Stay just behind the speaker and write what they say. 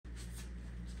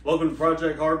Welcome to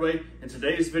Project Hardway. In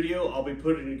today's video, I'll be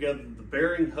putting together the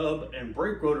bearing hub and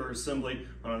brake rotor assembly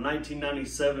on a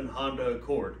 1997 Honda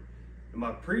Accord. In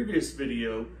my previous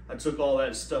video, I took all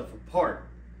that stuff apart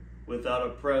without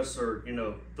a press or,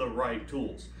 the right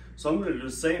tools. So I'm going to do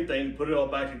the same thing, put it all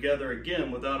back together again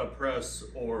without a press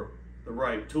or the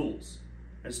right tools.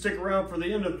 And stick around for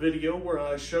the end of the video where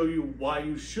I show you why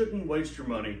you shouldn't waste your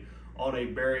money on a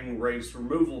bearing race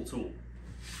removal tool.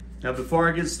 Now before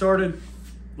I get started,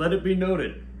 let it be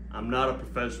noted, I'm not a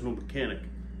professional mechanic.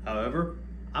 However,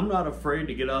 I'm not afraid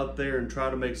to get out there and try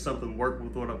to make something work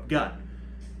with what I've got.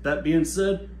 That being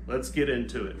said, let's get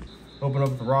into it. Open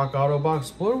up the Rock Auto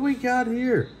box. What do we got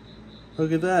here?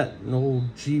 Look at that, an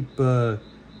old Jeep, I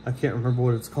can't remember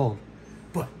what it's called,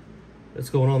 but it's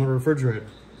going on the refrigerator.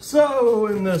 So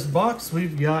in this box,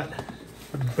 we've got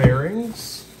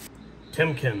bearings,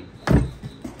 Timken,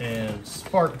 and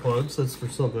spark plugs. That's for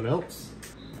something else.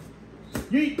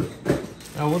 Yeet.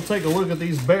 Now we'll take a look at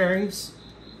these bearings.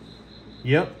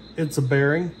 Yep, it's a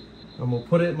bearing. I'm gonna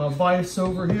put it in my vise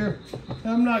over here.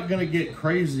 I'm not gonna get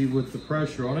crazy with the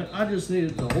pressure on it. I just need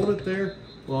it to hold it there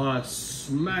while I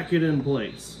smack it in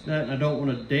place. And I don't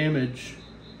want to damage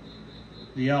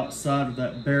the outside of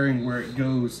that bearing where it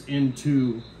goes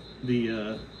into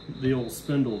the old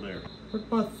spindle there. Where'd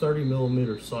my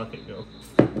 30mm socket go?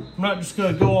 I'm not just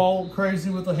gonna go all crazy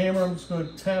with the hammer. I'm just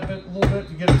gonna tap it a little bit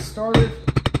to get it started.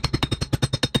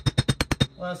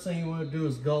 Last thing you want to do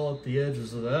is gull up the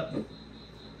edges of that.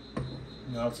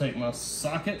 Now I'll take my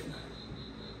socket.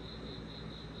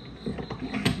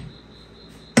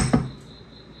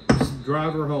 Just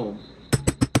drive her home.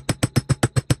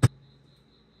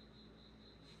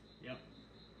 Yep.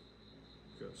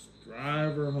 Just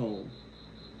drive her home.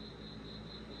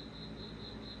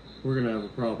 We're gonna have a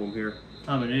problem here.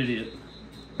 I'm an idiot.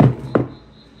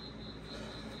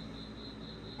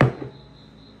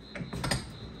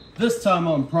 This time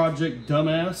on Project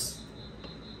Dumbass,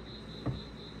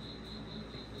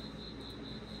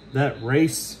 that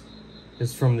race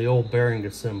is from the old bearing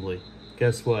assembly.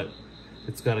 Guess what?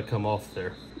 It's got to come off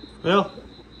there. Well,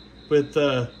 with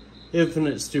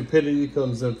infinite stupidity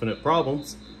comes infinite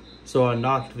problems. So I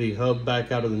knocked the hub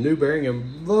back out of the new bearing,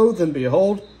 and lo and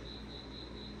behold,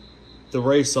 the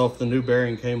race off the new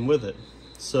bearing came with it.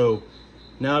 So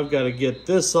now I've got to get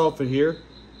this off of here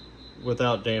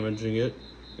without damaging it.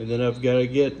 And then I've got to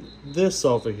get this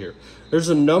off of here. There's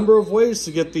a number of ways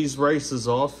to get these races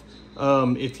off.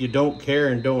 If you don't care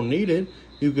and don't need it,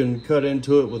 you can cut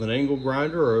into it with an angle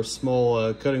grinder or a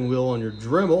small cutting wheel on your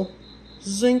Dremel.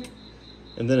 Zink.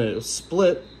 And then it'll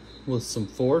split with some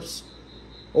force.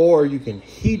 Or you can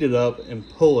heat it up and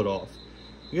pull it off.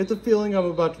 You get the feeling I'm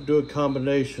about to do a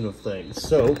combination of things.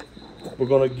 So we're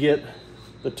going to get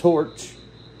the torch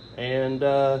and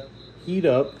heat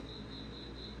up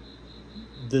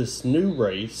this new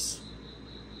race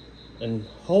and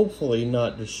hopefully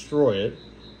not destroy it.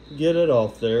 Get it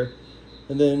off there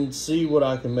and then see what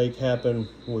I can make happen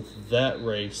with that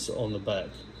race on the back.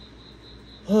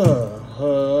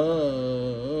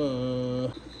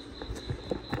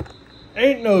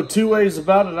 Ain't no two ways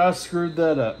about it, I screwed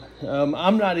that up.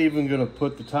 I'm not even gonna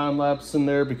put the time lapse in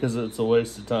there because it's a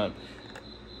waste of time.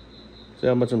 See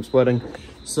how much I'm sweating?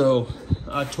 So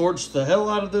I torched the hell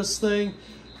out of this thing,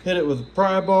 hit it with a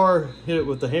pry bar, hit it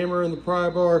with the hammer in the pry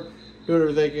bar, doing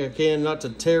everything I can not to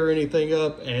tear anything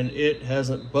up, and it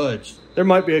hasn't budged. There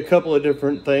might be a couple of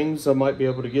different things. I might be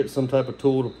able to get some type of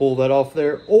tool to pull that off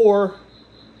there, or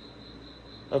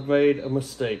I've made a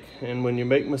mistake. And when you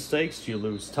make mistakes, you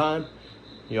lose time.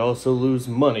 You also lose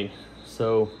money.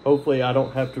 So hopefully I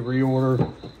don't have to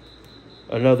reorder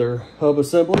another hub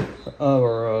assembly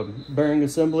or bearing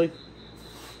assembly.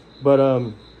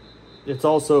 But it's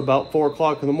also about 4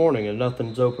 o'clock in the morning and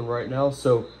nothing's open right now.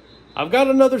 So I've got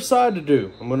another side to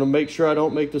do. I'm gonna make sure I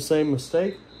don't make the same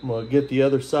mistake. I'm gonna get the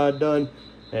other side done,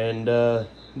 and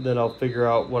then I'll figure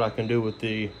out what I can do with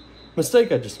the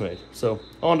mistake I just made. So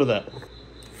on to that.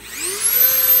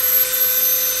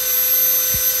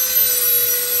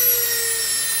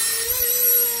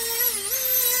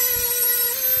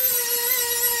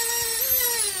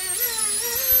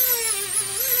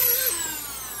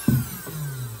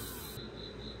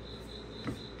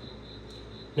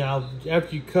 Now,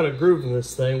 after you cut a groove in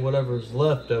this thing, whatever's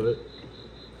left of it,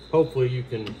 hopefully you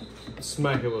can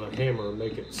smack it with a hammer and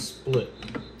make it split.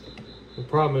 The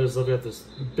problem is I've got this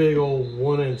big old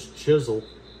 1-inch chisel.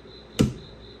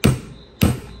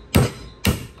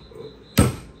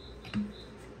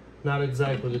 Not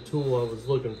exactly the tool I was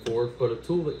looking for, but a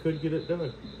tool that could get it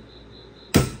done.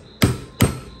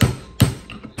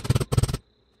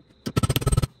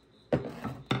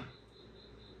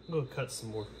 We'll cut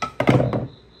some more.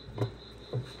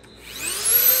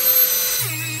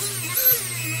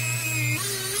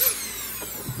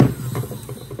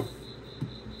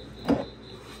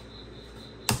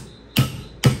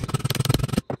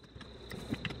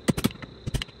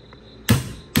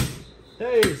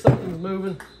 Hey, something's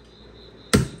moving.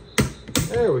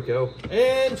 There we go.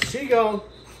 And she gone.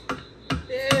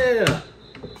 Yeah.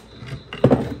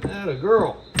 Atta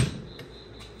girl.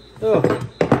 Oh.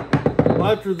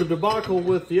 Well, after the debacle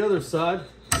with the other side,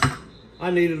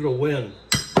 I needed a win.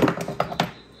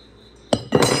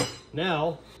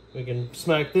 Now, we can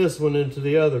smack this one into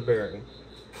the other bearing.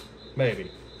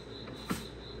 Maybe.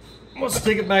 I'm gonna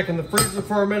stick it back in the freezer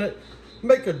for a minute,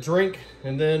 make a drink,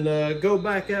 and then go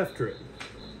back after it.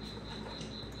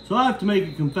 So I have to make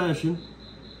a confession.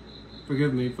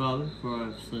 Forgive me, Father, for I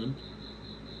have sinned.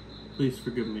 Please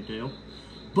forgive me, Dale.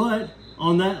 But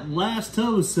on that last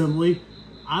toe assembly,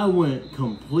 I went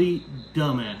complete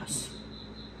dumbass.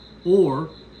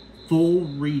 Or full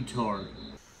retard.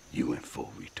 You went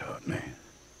full retard, man.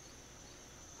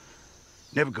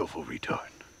 Never go full retard.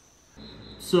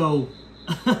 So,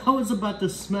 I was about to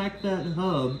smack that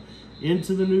hub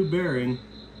into the new bearing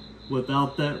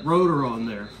without that rotor on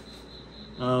there.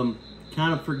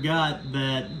 Kind of forgot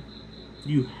that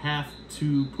you have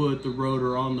to put the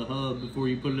rotor on the hub before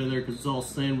you put it in there because it's all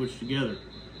sandwiched together.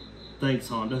 Thanks,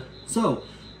 Honda. So,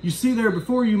 you see there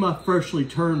before you my freshly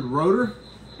turned rotor.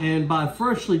 And by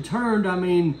freshly turned, I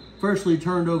mean freshly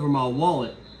turned over my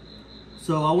wallet.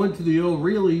 So I went to the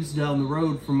O'Reilly's down the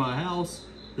road from my house.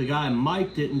 The guy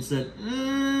mic'd it and said,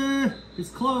 it's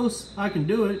close, I can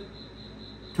do it.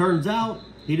 Turns out,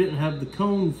 he didn't have the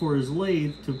cone for his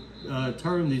lathe to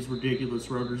turn these ridiculous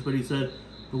rotors, but he said,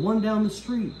 the one down the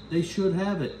street, they should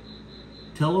have it.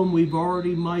 Tell them we've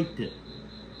already mic'd it.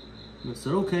 And I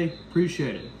said, okay,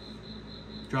 appreciate it.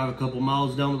 Drive a couple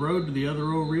miles down the road to the other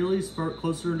O'Reilly's,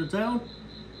 closer into town.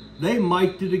 They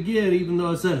mic'd it again, even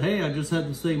though I said, hey, I just had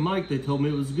the same mic. They told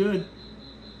me it was good.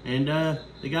 And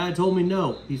the guy told me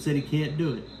no. He said he can't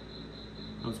do it.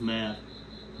 I was mad.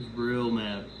 I was real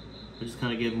mad. I just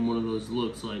kind of gave him one of those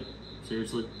looks like,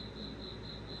 seriously?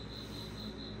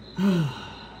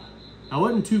 I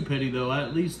wasn't too petty though. I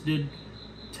at least did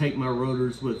take my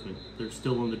rotors with me. They're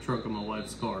still in the trunk of my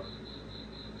wife's car.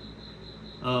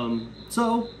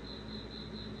 So,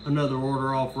 another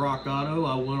order off Rock Auto.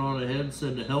 I went on ahead and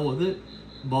said to hell with it.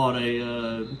 Bought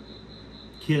a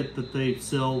kit that they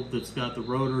sell that's got the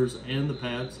rotors and the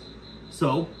pads.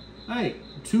 So, hey,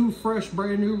 2 fresh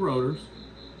brand new rotors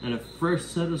and a fresh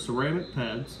set of ceramic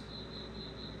pads.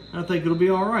 I think it'll be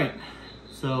alright.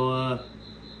 So,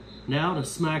 now to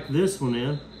smack this one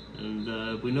in.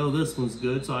 And we know this one's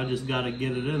good, so I just got to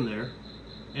get it in there.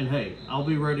 And hey, I'll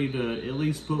be ready to at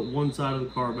least put one side of the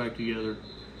car back together.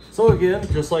 So again,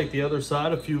 just like the other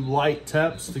side, a few light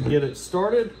taps to get it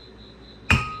started.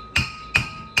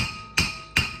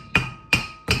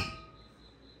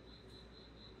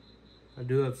 I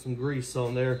do have some grease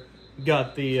on there.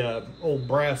 Got the old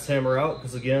brass hammer out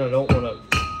because again, I don't want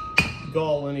to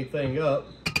gall anything up.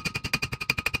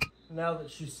 Now that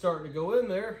she's starting to go in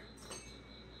there,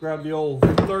 grab the old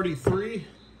 33.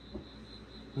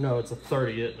 No, it's a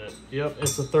 30, isn't it? Yep,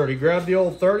 it's a 30. Grab the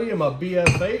old 30 and my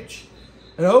BFH,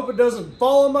 and I hope it doesn't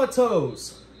fall on my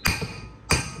toes.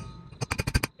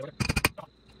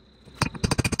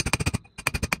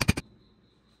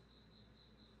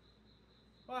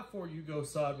 Before you go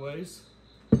sideways.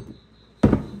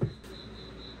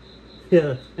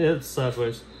 Yeah, it's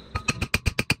sideways.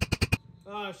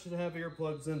 I should have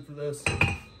earplugs in for this.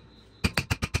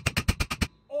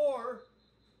 Or,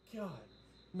 God.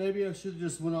 Maybe I should have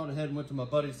just went on ahead and went to my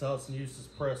buddy's house and used his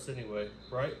press anyway,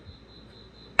 right?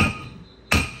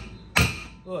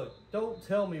 Look, don't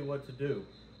tell me what to do.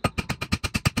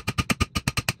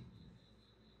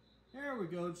 There we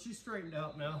go, she's straightened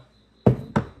out now.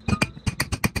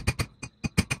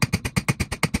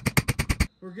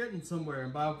 We're getting somewhere,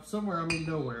 and by somewhere I mean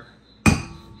nowhere.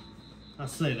 I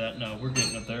say that, no, we're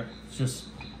getting it there. It's just,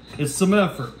 it's some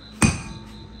effort.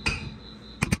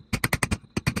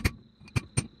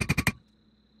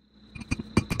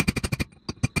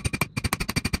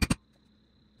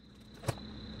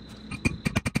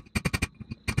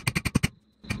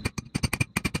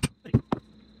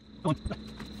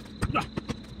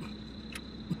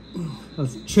 I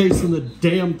was chasing the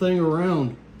damn thing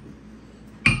around.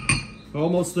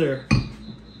 Almost there.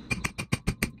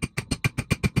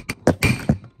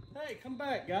 Hey, come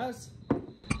back, guys.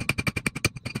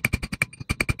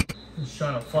 Just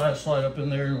shine a flashlight up in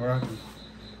there where I can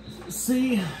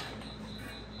see.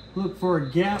 Look for a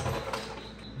gap.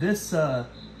 This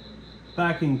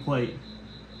backing plate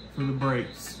for the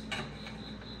brakes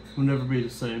will never be the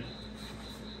same.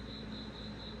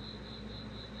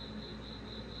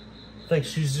 I think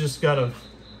she's just got a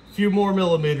few more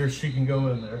millimeters she can go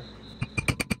in there.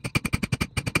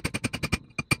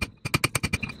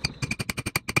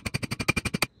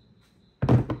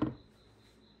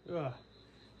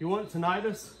 You want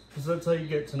tinnitus? Because that's how you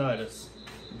get tinnitus.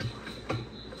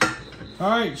 All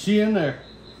right, she in there.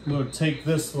 I'm gonna take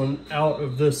this one out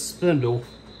of this spindle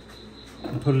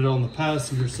and put it on the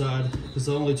passenger side because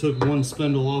I only took one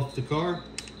spindle off the car.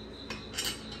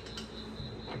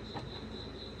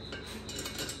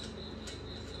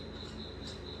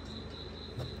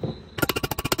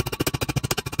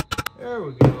 There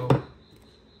we go.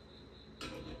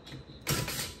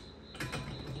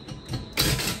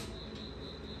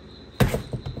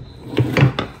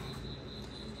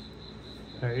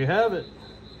 There you have it.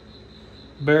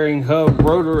 Bearing hub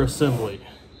rotor assembly.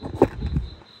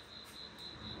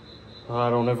 I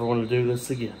don't ever want to do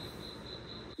this again.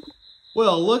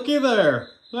 Well, looky there.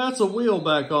 That's a wheel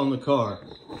back on the car.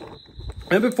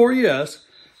 And before you ask,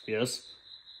 yes,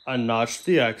 I notched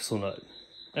the axle nut.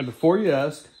 And before you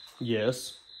ask,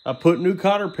 yes, I put new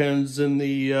cotter pins in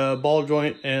the ball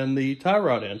joint and the tie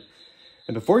rod end.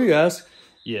 And before you ask,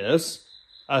 yes,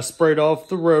 I sprayed off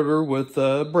the rotor with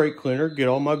brake cleaner, get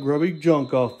all my grubby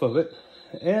junk off of it.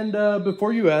 And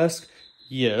before you ask,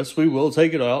 yes, we will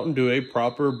take it out and do a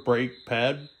proper brake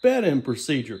pad bed-in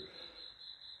procedure.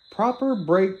 Proper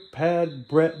brake pad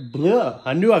blah.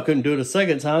 I knew I couldn't do it a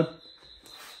second time.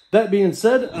 That being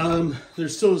said,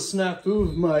 there's still a snafu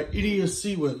of my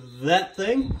idiocy with that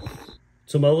thing.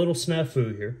 So my little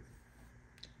snafu here.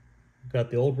 Got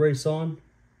the old race on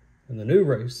and the new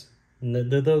race. And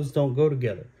those don't go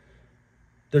together.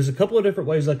 There's a couple of different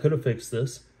ways I could have fixed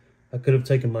this. I could have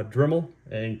taken my Dremel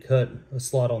and cut a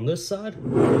slot on this side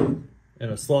and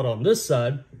a slot on this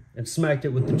side and smacked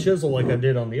it with the chisel like I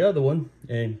did on the other one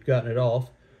and gotten it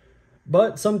off.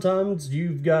 But sometimes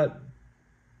you've got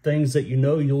things that you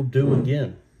know you'll do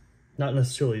again. Not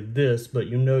necessarily this, but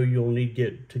you know you'll need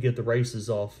to get the races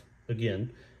off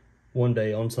again one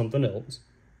day on something else.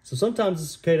 So sometimes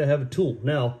it's okay to have a tool.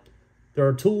 Now, there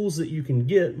are tools that you can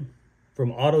get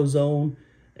from AutoZone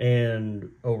and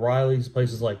O'Reilly's,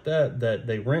 places like that, that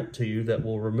they rent to you that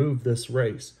will remove this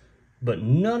race. But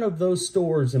none of those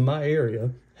stores in my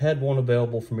area had one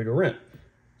available for me to rent.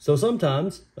 So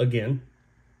sometimes, again,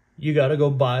 you got to go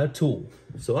buy a tool.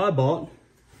 So I bought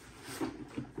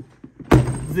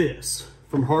this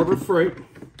from Harbor Freight.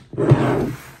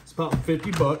 It's about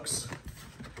 50 bucks.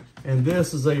 And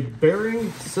this is a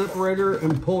bearing separator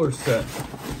and puller set.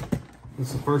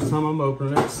 It's the first time I'm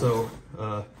opening it, so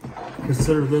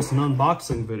consider this an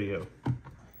unboxing video.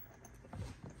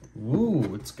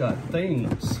 Ooh, it's got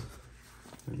things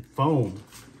and foam.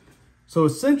 So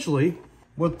essentially,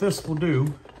 what this will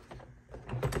do,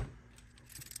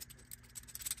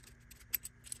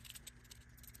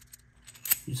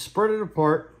 you spread it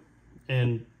apart,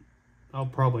 and I'll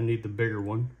probably need the bigger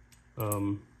one.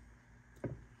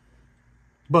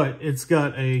 But it's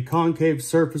got a concave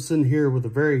surface in here with a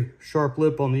very sharp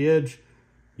lip on the edge.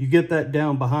 You get that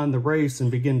down behind the race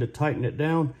and begin to tighten it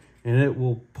down, and it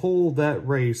will pull that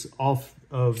race off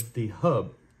of the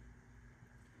hub.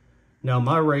 Now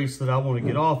my race that I want to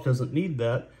get off doesn't need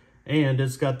that, and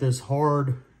it's got this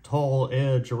hard, tall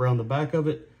edge around the back of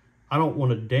it. I don't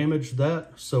want to damage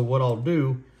that, so what I'll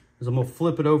do is I'm going to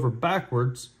flip it over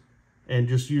backwards and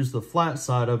just use the flat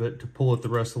side of it to pull it the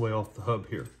rest of the way off the hub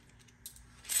here.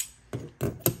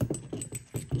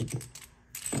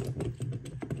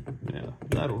 Yeah,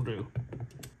 that'll do.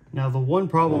 Now the one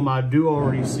problem I do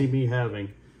already see me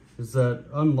having is that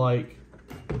unlike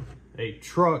a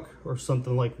truck or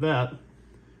something like that,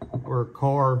 or a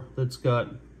car that's got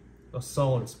a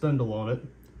solid spindle on it,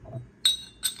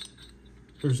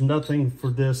 there's nothing for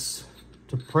this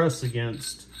to press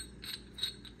against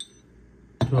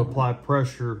to apply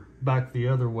pressure back the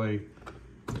other way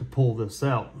to pull this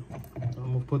out.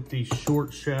 I'm gonna put these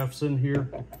short shafts in here.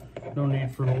 No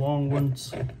need for the long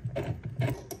ones.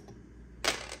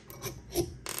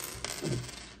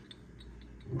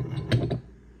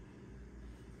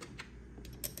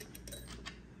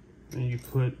 And you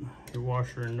put your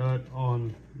washer and nut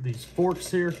on these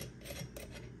forks here.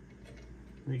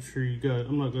 Make sure you got,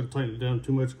 I'm not gonna tighten it down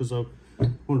too much because I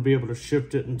want to be able to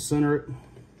shift it and center it.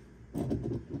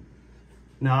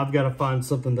 Now I've got to find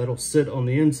something that'll sit on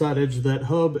the inside edge of that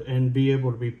hub and be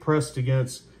able to be pressed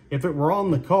against. If it were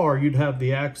on the car, you'd have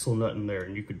the axle nut in there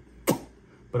and you could,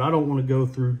 but I don't want to go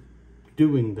through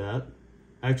doing that.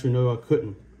 Actually, no, I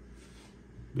couldn't,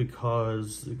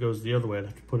 because it goes the other way. I'd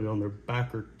have to put it on there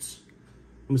backwards.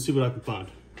 Let me see what I can find.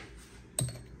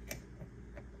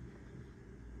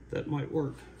 That might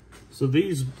work. So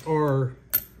these are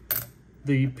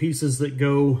the pieces that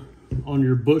go on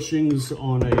your bushings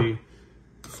on a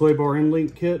sway bar end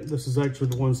link kit. This is actually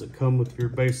the ones that come with your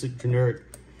basic generic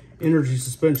energy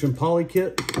suspension poly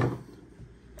kit.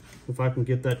 If I can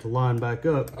get that to line back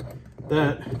up,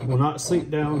 that will not sink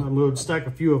down. I'm going to stack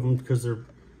a few of them because you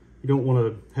don't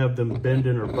want to have them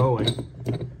bending or bowing.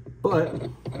 But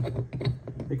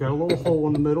they got a little hole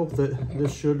in the middle that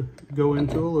this should go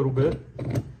into a little bit,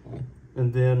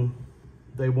 and then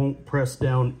they won't press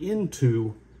down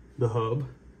into the hub,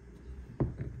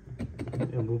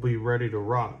 and we'll be ready to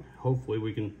rock. Hopefully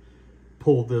we can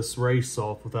pull this race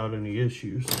off without any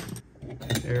issues.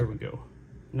 There we go.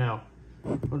 Now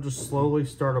I'll just slowly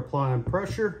start applying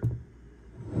pressure.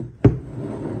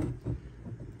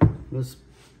 This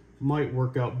might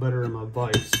work out better in my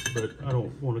vise, but I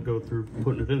don't want to go through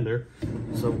putting it in there.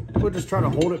 So we'll just try to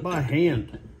hold it by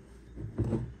hand.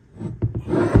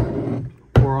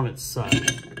 Or on its side.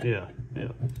 Yeah.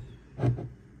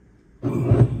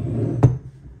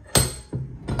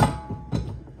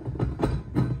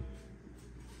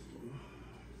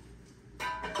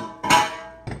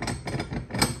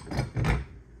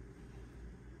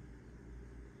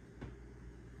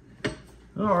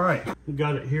 All right, we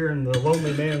got it here in the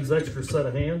Lonely Man's extra set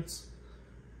of hands.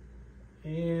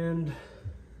 And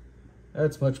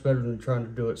that's much better than trying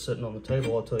to do it sitting on the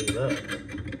table, I'll tell you that.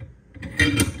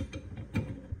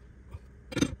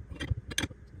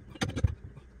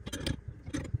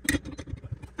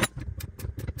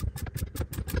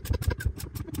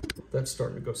 That's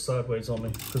starting to go sideways on me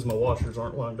because my washers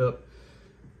aren't lined up.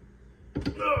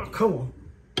 Oh, come on.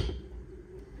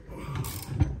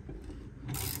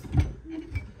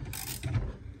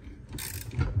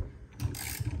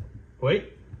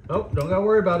 Wait. Oh, don't gotta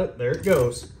worry about it. There it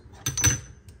goes.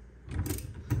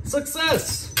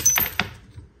 Success!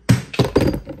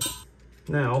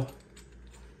 Now,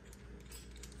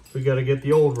 we gotta get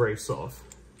the old race off.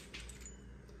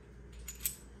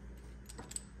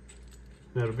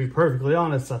 Now, to be perfectly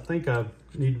honest, I think I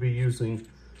need to be using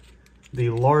the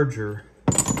larger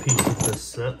piece of this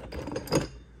set.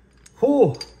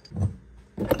 Whew!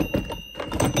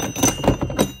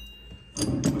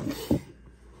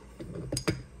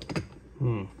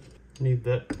 Need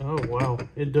that. Oh wow,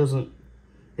 it doesn't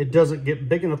get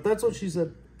big enough. That's what she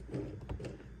said.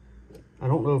 I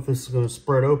don't know if this is going to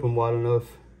spread open wide enough.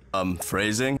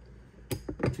 Phrasing?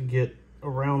 To get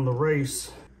around the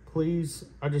race. Please,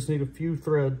 I just need a few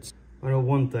threads. I know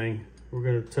one thing. We're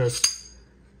going to test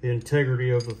the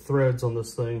integrity of the threads on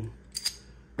this thing.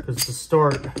 Because to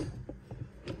start,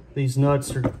 these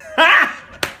nuts are...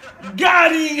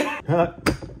 Got it!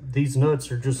 These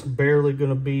nuts are just barely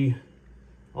going to be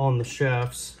on the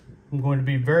shafts. I'm going to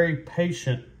be very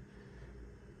patient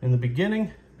in the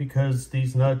beginning because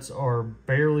these nuts are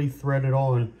barely threaded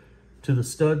on to the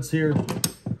studs here.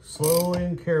 Slowly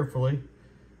and carefully.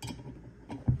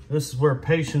 This is where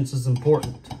patience is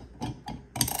important.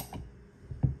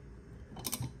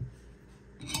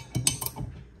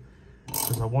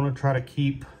 Because I want to try to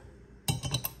keep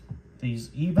these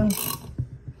even.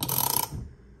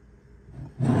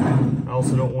 I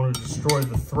also don't want to destroy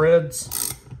the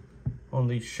threads on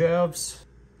these shafts.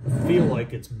 I feel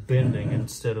like it's bending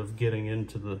instead of getting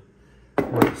into the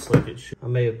race like it should. I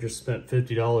may have just spent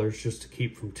 $50 just to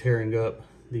keep from tearing up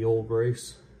the old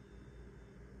race.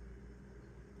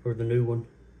 Or the new one.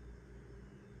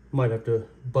 Might have to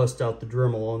bust out the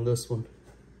Dremel on this one.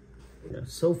 Yeah,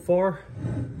 so far,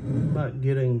 I'm not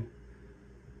getting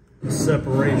the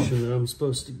separation that I'm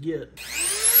supposed to get.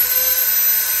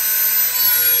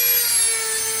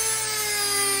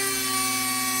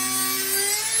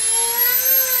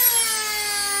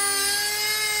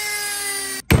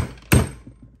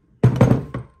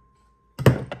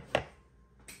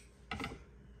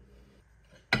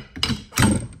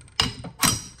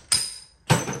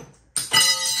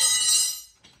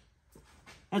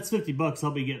 That's $50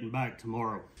 I'll be getting back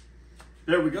tomorrow.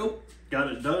 There we go. Got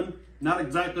it done. Not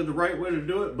exactly the right way to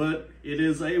do it, but it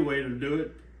is a way to do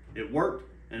it. It worked,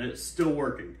 and it's still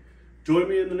working. Join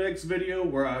me in the next video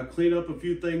where I clean up a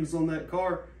few things on that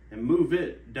car and move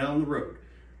it down the road.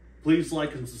 Please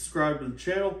like and subscribe to the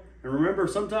channel. And remember,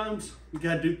 sometimes you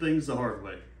gotta do things the hard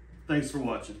way. Thanks for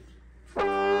watching.